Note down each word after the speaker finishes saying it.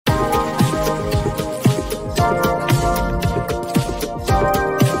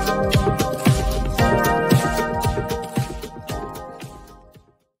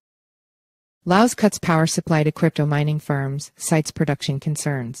Laos cuts power supply to crypto mining firms, cites production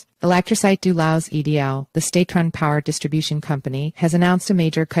concerns. Electricite du Laos (EDL), the state-run power distribution company, has announced a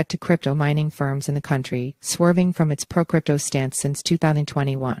major cut to crypto mining firms in the country, swerving from its pro-crypto stance since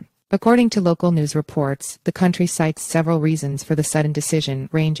 2021. According to local news reports, the country cites several reasons for the sudden decision,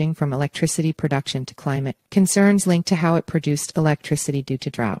 ranging from electricity production to climate concerns linked to how it produced electricity due to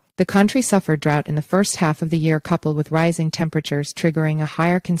drought. The country suffered drought in the first half of the year, coupled with rising temperatures triggering a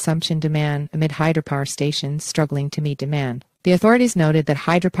higher consumption demand amid hydropower stations struggling to meet demand. The authorities noted that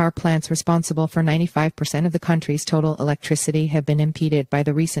hydropower plants responsible for 95% of the country's total electricity have been impeded by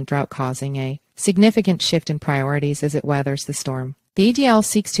the recent drought, causing a significant shift in priorities as it weathers the storm. The EGAT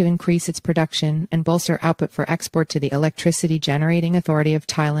seeks to increase its production and bolster output for export to the Electricity Generating Authority of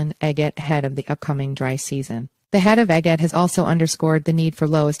Thailand (EGAT) ahead of the upcoming dry season. The head of EGAT has also underscored the need for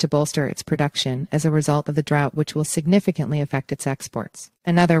Laos to bolster its production as a result of the drought, which will significantly affect its exports.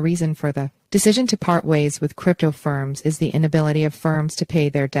 Another reason for the decision to part ways with crypto firms is the inability of firms to pay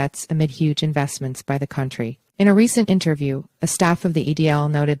their debts amid huge investments by the country. In a recent interview, a staff of the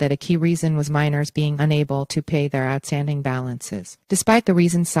EDL noted that a key reason was miners being unable to pay their outstanding balances. Despite the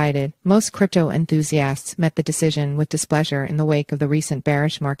reasons cited, most crypto enthusiasts met the decision with displeasure in the wake of the recent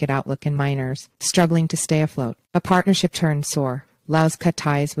bearish market outlook and miners struggling to stay afloat. A partnership turned sour. Laos cut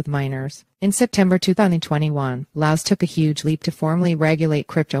ties with miners. In September 2021, Laos took a huge leap to formally regulate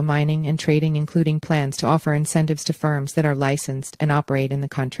crypto mining and trading, including plans to offer incentives to firms that are licensed and operate in the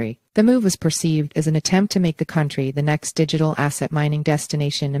country. The move was perceived as an attempt to make the country the next digital asset mining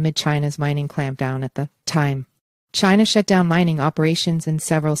destination amid China's mining clampdown at the time. China shut down mining operations in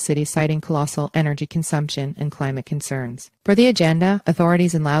several cities, citing colossal energy consumption and climate concerns. For the agenda,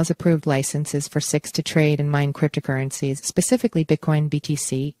 authorities in Laos approved licenses for 6 to trade and mine cryptocurrencies, specifically Bitcoin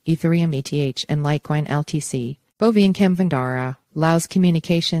BTC, Ethereum ETH, and Litecoin LTC. Bovian Vandara, Laos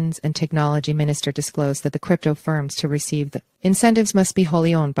Communications and Technology Minister, disclosed that the crypto firms to receive the incentives must be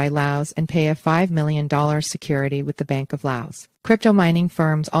wholly owned by Laos and pay a $5 million security with the Bank of Laos. Crypto mining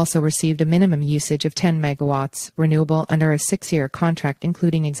firms also received a minimum usage of 10 megawatts, renewable under a 6-year contract,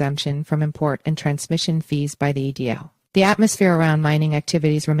 including exemption from import and transmission fees by the EDL. The atmosphere around mining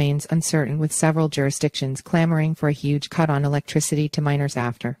activities remains uncertain, with several jurisdictions clamoring for a huge cut on electricity to miners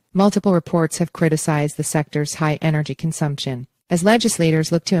after multiple reports have criticized the sector's high energy consumption. As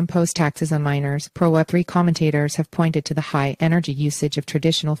legislators look to impose taxes on miners, pro-Web3 commentators have pointed to the high energy usage of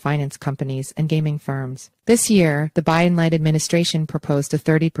traditional finance companies and gaming firms. This year, the Biden-led administration proposed a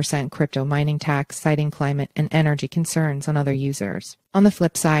 30% crypto mining tax, citing climate and energy concerns on other users. On the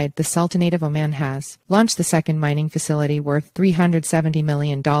flip side, the Sultanate of Oman has launched the second mining facility worth $370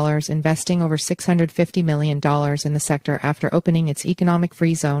 million, investing over $650 million in the sector after opening its economic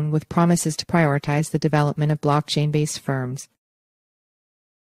free zone with promises to prioritize the development of blockchain-based firms.